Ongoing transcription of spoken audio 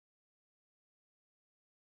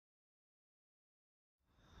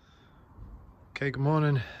Okay, good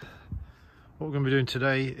morning. What we're going to be doing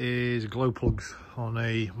today is glow plugs on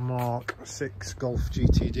a Mk6 Golf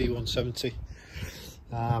GTD 170.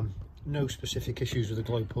 No specific issues with the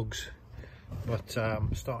glow plugs, but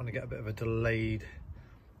starting to get a bit of a delayed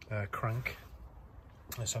crank.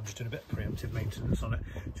 So I'm just doing a bit of preemptive maintenance on it,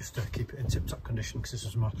 just to keep it in tip-top condition, because this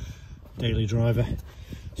is my daily driver.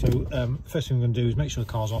 So first thing we're going to do is make sure the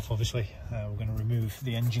car's off. Obviously we're going to remove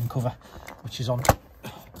the engine cover, which is on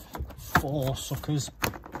 4 suckers,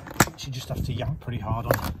 which you just have to yank pretty hard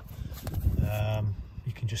on.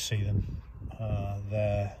 You can just see them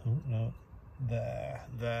there,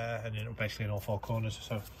 there, and then basically in all 4 corners,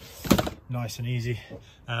 so nice and easy.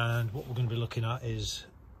 And what we're going to be looking at is,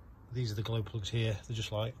 these are the glow plugs here. They're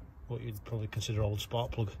just like what you'd probably consider old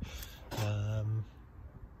spark plug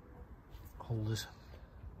holders.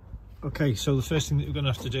 Okay, so the first thing that we're going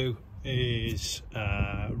to have to do is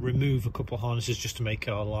remove a couple of harnesses just to make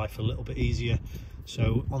our life a little bit easier.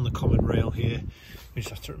 So on the common rail here, we just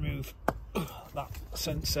have to remove that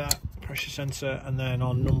sensor, pressure sensor, and then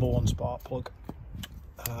on number 1 spark plug,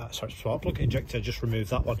 spark plug injector, just remove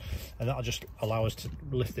that one, and that'll just allow us to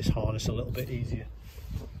lift this harness a little bit easier.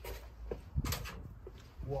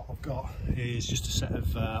 What I've got is just a set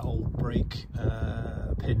of old brake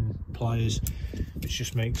pin pliers, which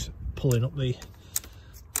just makes pulling up the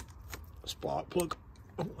spark plug,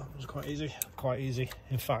 that was quite easy.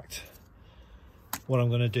 In fact, what I'm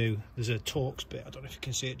going to do, there's a Torx bit, I don't know if you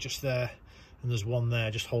can see it just there, and there's one there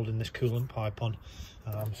just holding this coolant pipe on.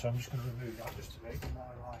 So I'm just going to remove that just to make my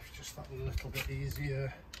life just that little bit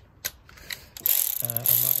easier. And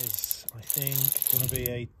that is, I think, going to be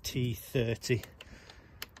a T30.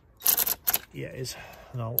 Yeah, it is.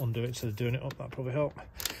 And I'll undo it instead of doing it up, that'll probably help.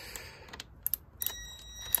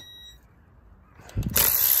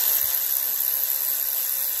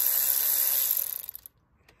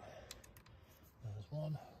 There's one,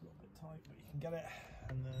 a little bit tight, but you can get it.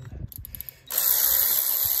 And then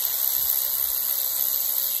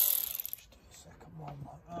just do the second one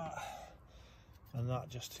like that. And that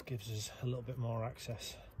just gives us a little bit more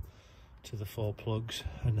access to the 4 plugs,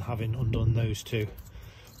 and having undone those 2,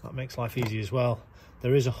 that makes life easy as well.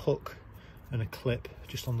 There is a hook and a clip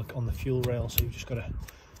just on the fuel rail, so you've just got to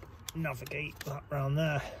navigate that round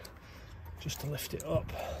there just to lift it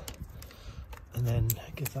up, and then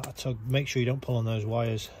give that a tug. Make sure you don't pull on those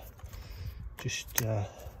wires, just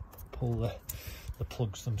pull the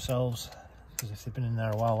plugs themselves, because if they've been in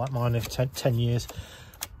there a while, like mine have 10 years,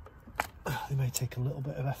 they may take a little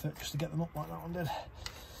bit of effort just to get them up like that one did.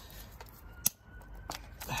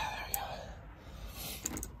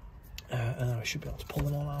 And then I should be able to pull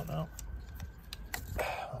them all out now.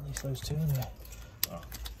 At least those 2 anyway. Oh,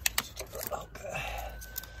 okay.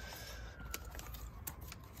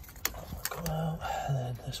 Come out, and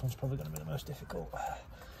then this one's probably going to be the most difficult,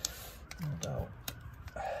 no doubt.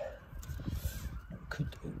 What we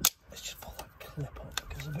could do is just pull that clip up,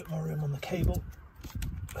 because there's a bit more room on the cable.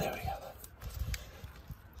 There we go.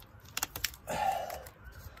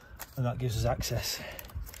 And that gives us access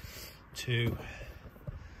to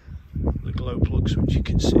the glow plugs, which you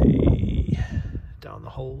can see down the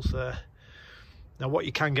holes there. Now what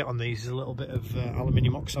you can get on these is a little bit of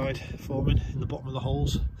aluminium oxide forming in the bottom of the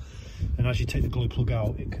holes, and as you take the glow plug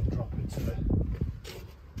out, it can drop into the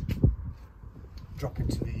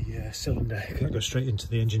cylinder. It can go straight into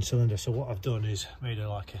the engine cylinder. So what I've done is made it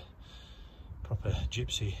like a proper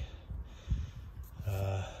gypsy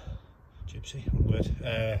wrong word,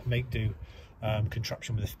 make do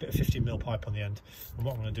contraption with a bit of 15mm pipe on the end. And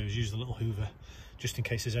what I'm going to do is use the little hoover just in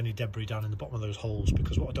case there's any debris down in the bottom of those holes,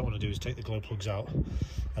 because what I don't want to do is take the glow plugs out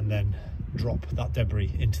and then drop that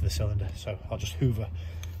debris into the cylinder. So I'll just hoover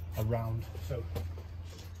around. So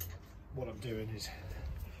what I'm doing is,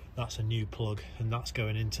 that's a new plug, and that's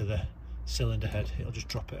going into the cylinder head. It'll just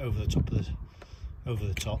drop it over the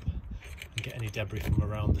top and get any debris from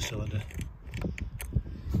around the cylinder.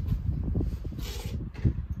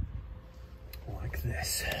 Like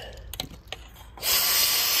this.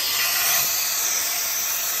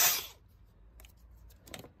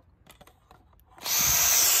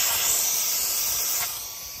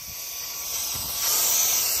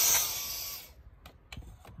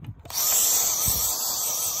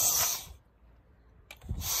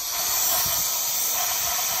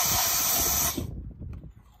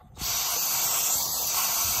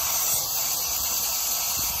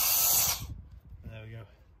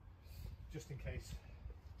 Just in case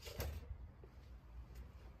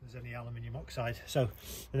there's any aluminium oxide. So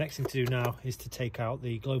the next thing to do now is to take out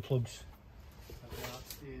the glow plugs. And that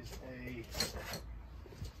is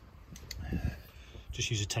just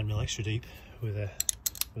use a 10mm extra deep with a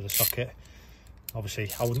socket,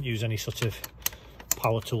 Obviously I wouldn't use any sort of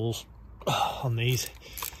power tools on these,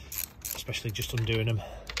 especially just undoing them,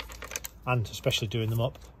 and especially doing them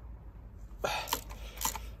up,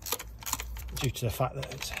 due to the fact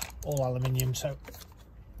that it's all aluminium. So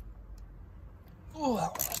oh,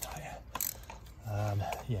 that one was tighter.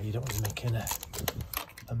 Yeah, you don't want to be making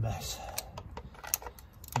a mess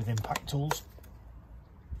with impact tools.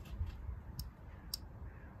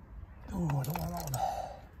 Oh, I don't want that one.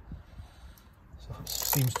 So if it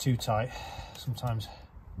seems too tight, sometimes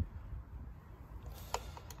I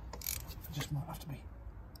just might have to be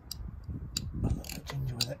a little bit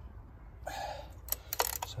ginger with it,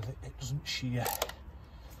 so that it doesn't shear.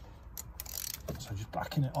 So just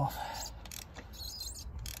backing it off.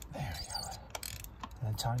 There we go. And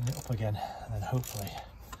then tighten it up again, and then hopefully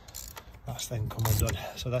that's then come undone.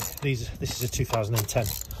 So this is a 2010.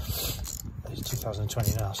 It's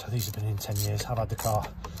 2020 now, so these have been in 10 years. I've had the car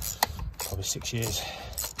probably 6 years,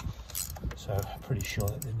 so I'm pretty sure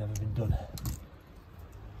that they've never been done.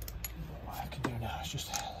 What I can do now is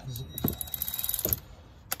just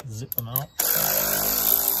zip them out.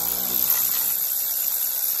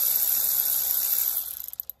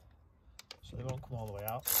 So they won't come all the way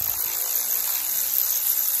out. But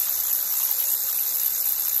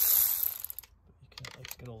you can at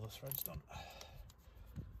least get all the threads done.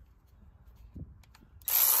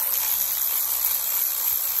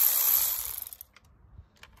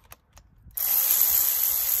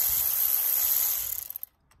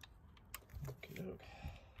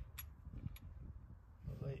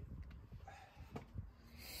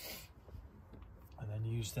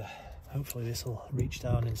 Use the, hopefully this will reach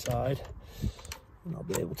down inside and I'll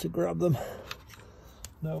be able to grab them.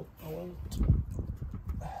 No, I won't.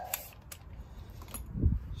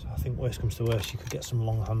 So I think worst comes to worst, you could get some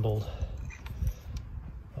long handled.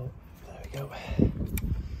 Oh, there we go.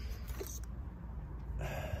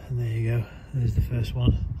 And there you go, there's the first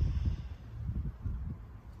one.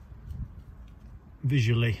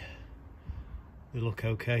 Visually they look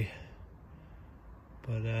okay,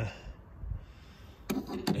 but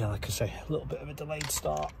yeah, like I say, a little bit of a delayed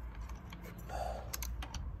start.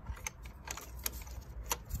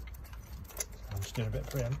 I'm just doing a bit of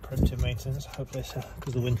preemptive maintenance, hopefully,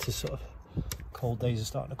 because the winter's sort of cold days are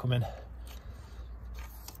starting to come in.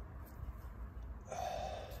 I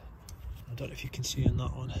don't know if you can see in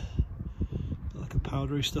that one, like a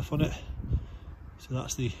powdery stuff on it. So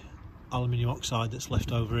that's the aluminium oxide that's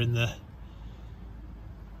left over in there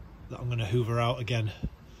that I'm going to hoover out again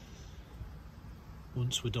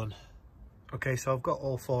once we're done. Okay, so I've got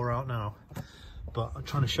all four out now, but I'm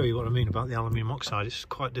trying to show you what I mean about the aluminium oxide. It's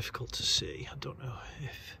quite difficult to see. I don't know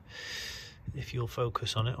if you'll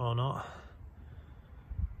focus on it or not,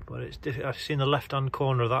 but it's I've seen the left hand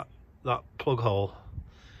corner of that plug hole.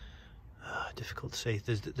 Difficult to see.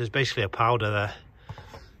 There's basically a powder there,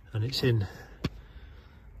 and it's in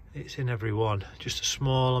every one. Just a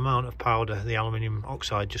small amount of powder, the aluminium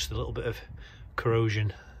oxide, just a little bit of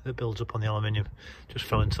corrosion that builds up on the aluminium just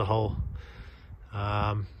fell into the hole.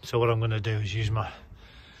 So what I'm going to do is use my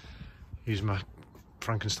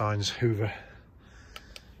Frankenstein's hoover,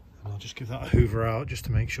 and I'll just give that a hoover out just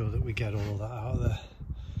to make sure that we get all of that out of there.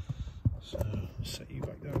 So I'll set you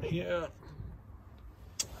back down here,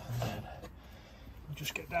 and then we'll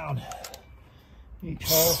just get down each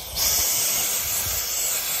hole.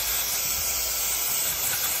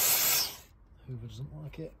 Hoover doesn't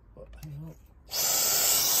like it, but hang on.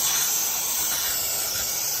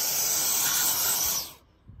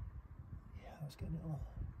 Getting it all.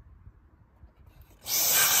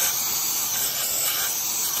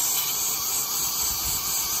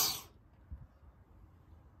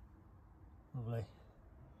 Lovely.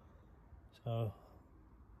 So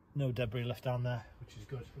no debris left down there, which is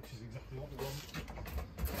good, which is exactly what we want.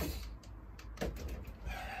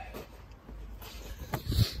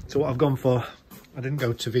 So what I've gone for, I didn't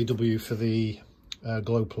go to VW for the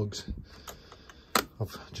glow plugs.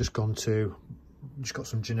 I've just got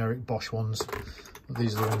some generic Bosch ones.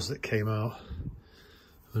 These are the ones that came out,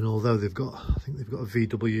 and although I think they've got a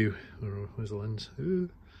VW, where's the lens? Ooh.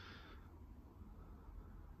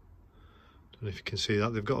 Don't know if you can see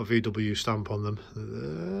that, they've got a VW stamp on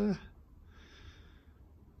them.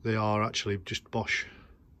 They are actually just Bosch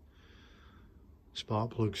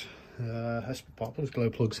spark plugs, glow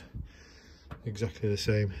plugs, exactly the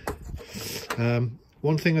same.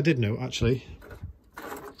 One thing I did note actually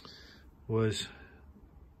was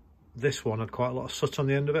this one had quite a lot of soot on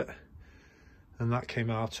the end of it, and that came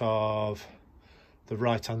out of the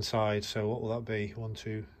right hand side. So what will that be? 1,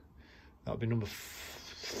 2, that would be number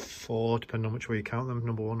 4, depending on which way you count them,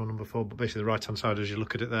 number 1 or number 4, but basically the right hand side as you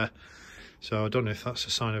look at it there. So I don't know if that's a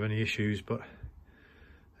sign of any issues, but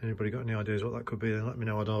anybody got any ideas what that could be, then let me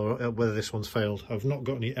know. I don't know whether this one's failed. I've not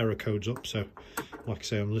got any error codes up, so like I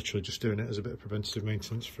say, I'm literally just doing it as a bit of preventative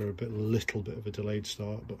maintenance for a little bit of a delayed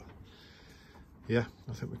start. But yeah,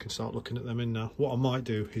 I think we can start looking at them in now. What I might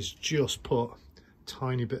do is just put a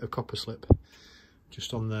tiny bit of copper slip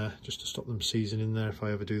just on there, just to stop them seizing in there if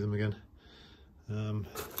I ever do them again.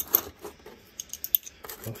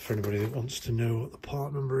 But for anybody that wants to know what the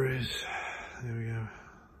part number is, there we go.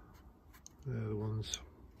 They're the ones.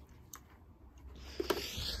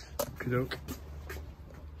 Okey-doke.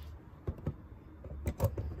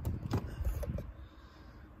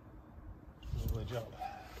 Lovely job.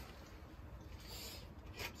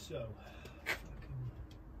 So, I can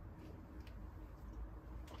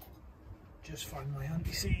just find my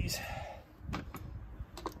anti-seize. Like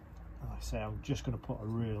I say, I'm just going to put a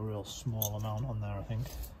real small amount on there, I think.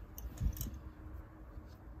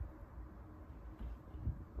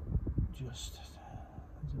 Just as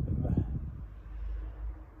a bit of a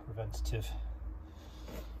preventative.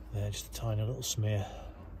 Yeah, just a tiny little smear,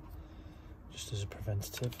 just as a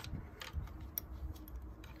preventative.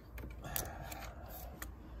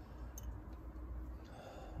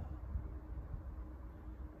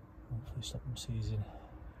 Hopefully stop them seizing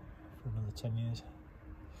for another 10 years.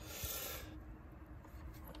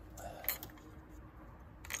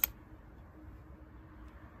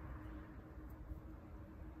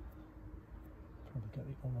 Probably get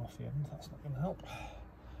the one off the end, that's not going to help.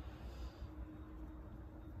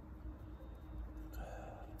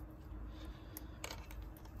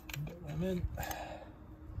 Get them in, and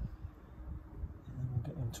then we'll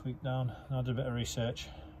get them tweaked down. And I did a bit of research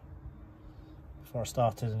before I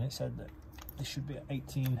started, and it said that this should be at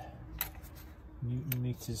 18 Newton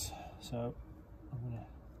meters, so I'm going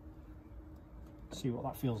to see what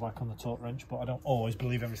that feels like on the torque wrench. But I don't always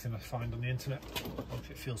believe everything I find on the internet.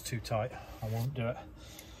 If it feels too tight, I won't do it.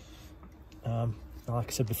 Like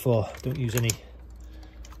I said before, don't use any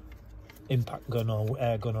impact gun or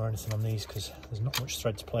air gun or anything on these, because there's not much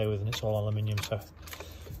thread to play with and it's all aluminium, so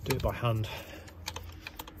do it by hand,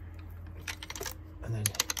 and then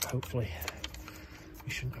hopefully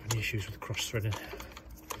you shouldn't have any issues with cross threading.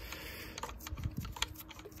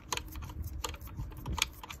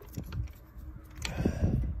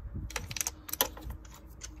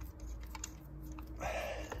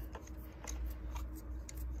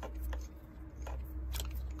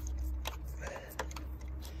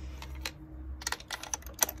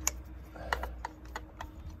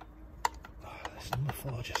 Number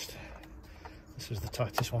 4, this was the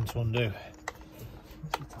tightest one to undo. This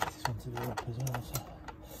is the tightest one to do up as well, so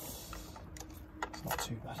it's not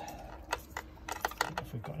too bad. I don't know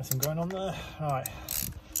if we've got anything going on there. Right,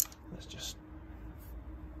 let's just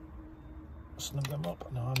snug them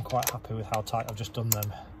up. Now I'm quite happy with how tight I've just done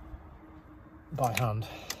them by hand.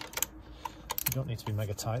 You don't need to be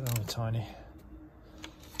mega tight, they're only tiny.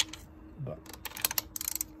 But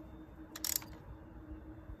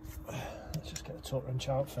let's just get the torque wrench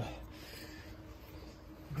out for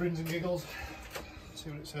grins and giggles, see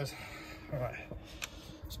what it says. Alright,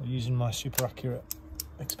 so using my super accurate,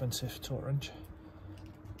 expensive torque wrench.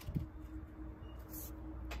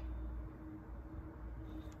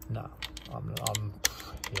 Nah,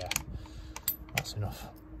 yeah, that's enough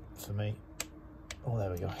for me. Oh, there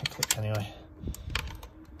we go, it clicked anyway.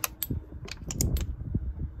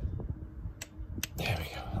 There we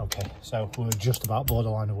go, okay, so we were just about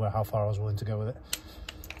borderline of how far I was willing to go with it.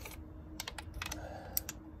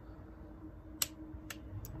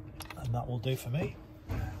 And that will do for me.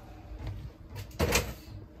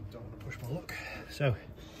 Don't want to push my luck. So,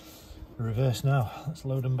 reverse now, let's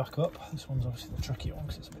load them back up. This one's obviously the tricky one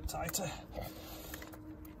because it's a bit tighter.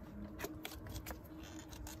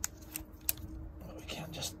 But we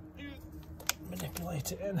can just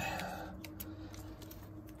manipulate it in.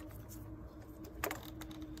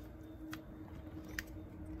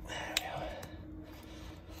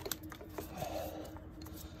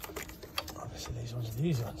 These ones are the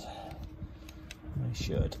easy ones. And they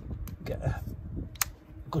should get a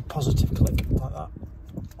good positive click like that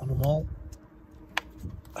on them all.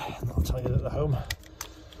 And that'll tell you that they're home.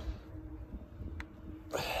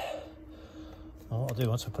 And what I'll do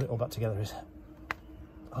once I put it all back together is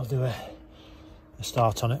I'll do a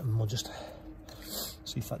start on it, and we'll just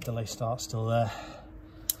see if that delay start's still there.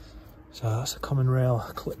 So that's a common rail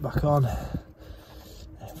clip back on.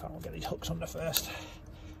 In fact, we'll get these hooks on there first.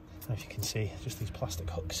 If you can see, just these plastic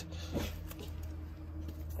hooks.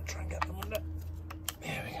 I'll try and get them under.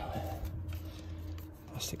 There we go.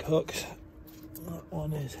 Plastic hooks. That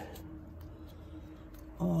one is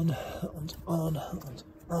on, that one's on, that one's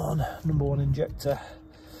on, number 1 injector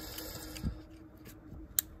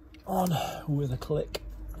on with a click,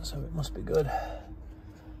 so it must be good.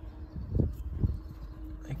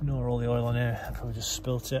 Ignore all the oil on here, I probably just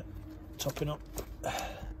spilt it, topping up.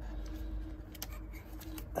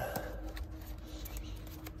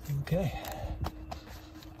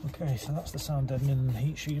 Okay, so that's the sound deadening and the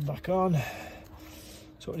heat shield back on.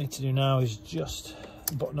 So what we need to do now is just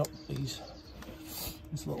button up this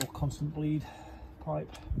little constant bleed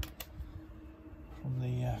pipe from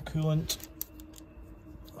the coolant.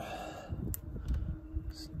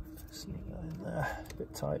 Sneak that in there, it's a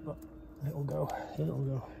bit tight, but it'll go.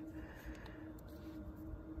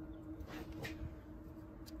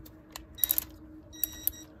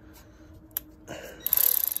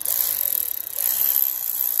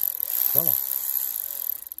 Come on.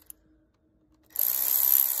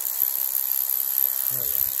 There we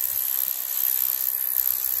go.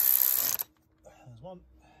 There's one.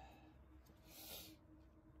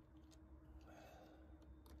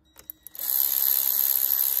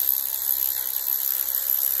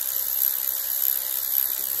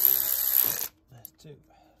 There's 2.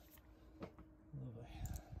 Lovely.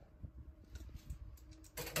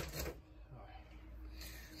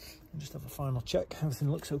 Just have a final check, everything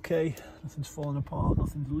looks okay, nothing's falling apart,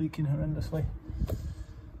 nothing's leaking horrendously.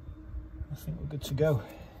 I think we're good to go.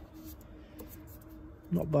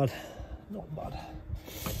 Not bad.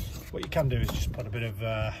 What you can do is just put a bit of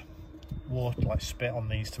water, like spit on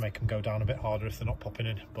these to make them go down a bit harder if they're not popping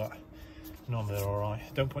in, but normally they're alright.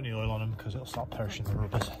 Don't put any oil on them because it'll start perishing the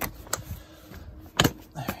rubbers.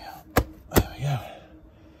 There we go.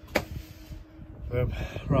 Boom.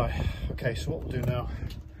 Right, okay, so what we'll do now,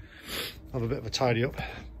 have a bit of a tidy up.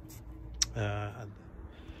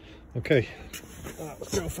 Okay,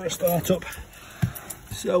 let's go for a start up.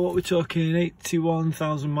 So what we're talking,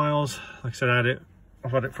 81,000 miles. Like I said,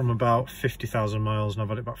 I've had it from about 50,000 miles and I've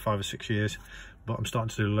had it about 5 or 6 years, but I'm starting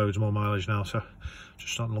to do loads more mileage now, so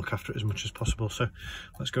just starting to look after it as much as possible. So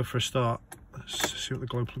let's go for a start. Let's see what the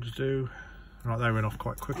glow plugs do. Right, they went off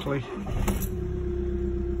quite quickly.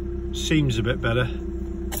 Seems a bit better.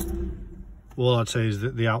 All I'd say is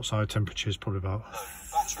that the outside temperature is probably about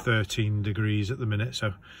 13 degrees at the minute,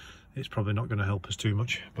 so it's probably not going to help us too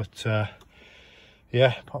much. But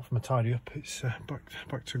yeah, apart from a tidy up, it's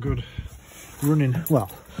back to good running.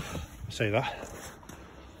 Well, I say that,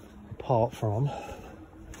 apart from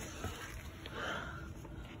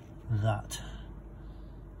that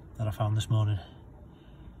I found this morning.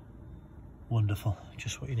 Wonderful,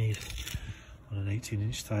 just what you need on an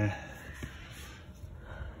 18-inch tyre.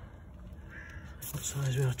 What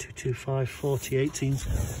size we are? 225, 40,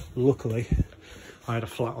 18s. Luckily, I had a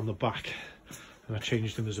flat on the back and I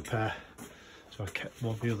changed them as a pair. So I kept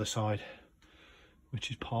one on the other side, which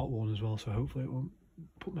is part 1 as well. So hopefully it won't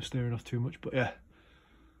put my steering off too much. But yeah,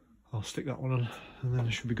 I'll stick that one on and then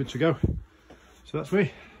it should be good to go. So that's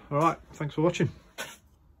me. All right, thanks for watching.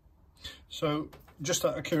 So just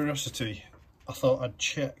out of curiosity, I thought I'd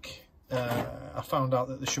check. I found out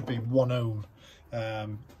that there should be 1 ohm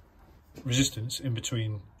resistance in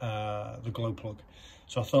between the glow plug,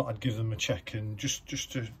 so I thought I'd give them a check and just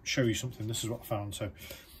to show you something. This is what I found. So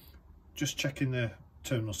just checking the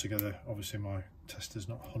terminals together. Obviously my test is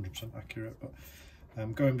not 100% accurate, but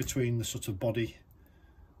going between the sort of body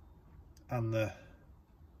and the,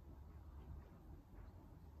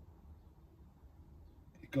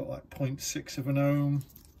 you've got like 0.6 of an ohm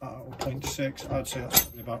or 0.6. I'd say that's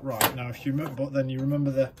probably about right. Now if you remember, but then you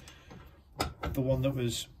remember the one that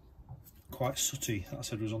was quite sooty, that I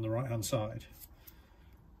said was on the right hand side.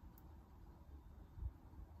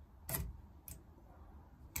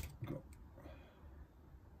 Got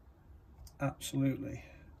absolutely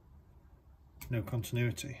no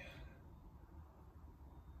continuity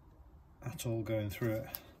at all going through it.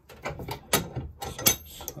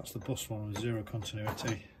 So that's the bus one with 0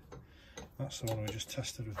 continuity. That's the one we just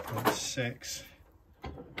tested with 0.6.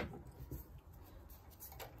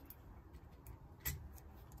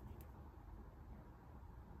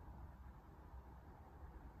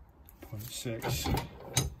 0.6.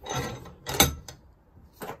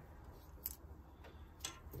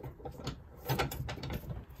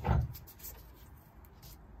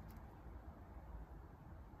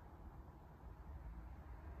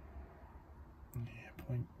 Yeah,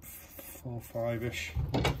 0.45-ish.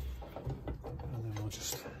 And then we'll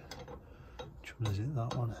just, which one is it?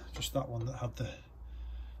 That one. Just that one that had the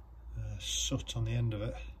soot on the end of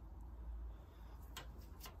it.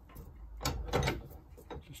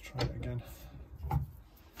 Just try it again.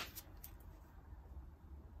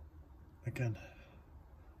 Again,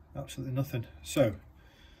 absolutely nothing. So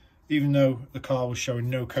even though the car was showing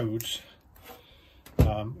no codes,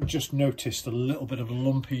 just noticed a little bit of a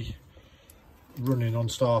lumpy running on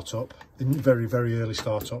startup, in very early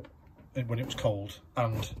startup when it was cold,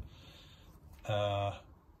 and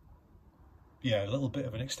yeah, a little bit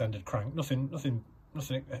of an extended crank, nothing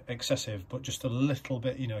excessive, but just a little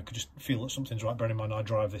bit, you know, I could just feel that something's right. Bearing in mind I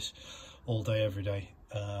drive this all day every day.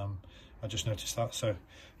 I just noticed that, so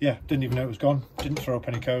yeah, didn't even know it was gone, didn't throw up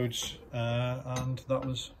any codes, and that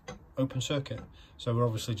was open circuit. So we're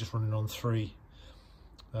obviously just running on 3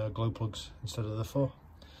 glow plugs instead of the 4.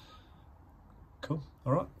 Cool.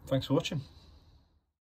 All right, thanks for watching.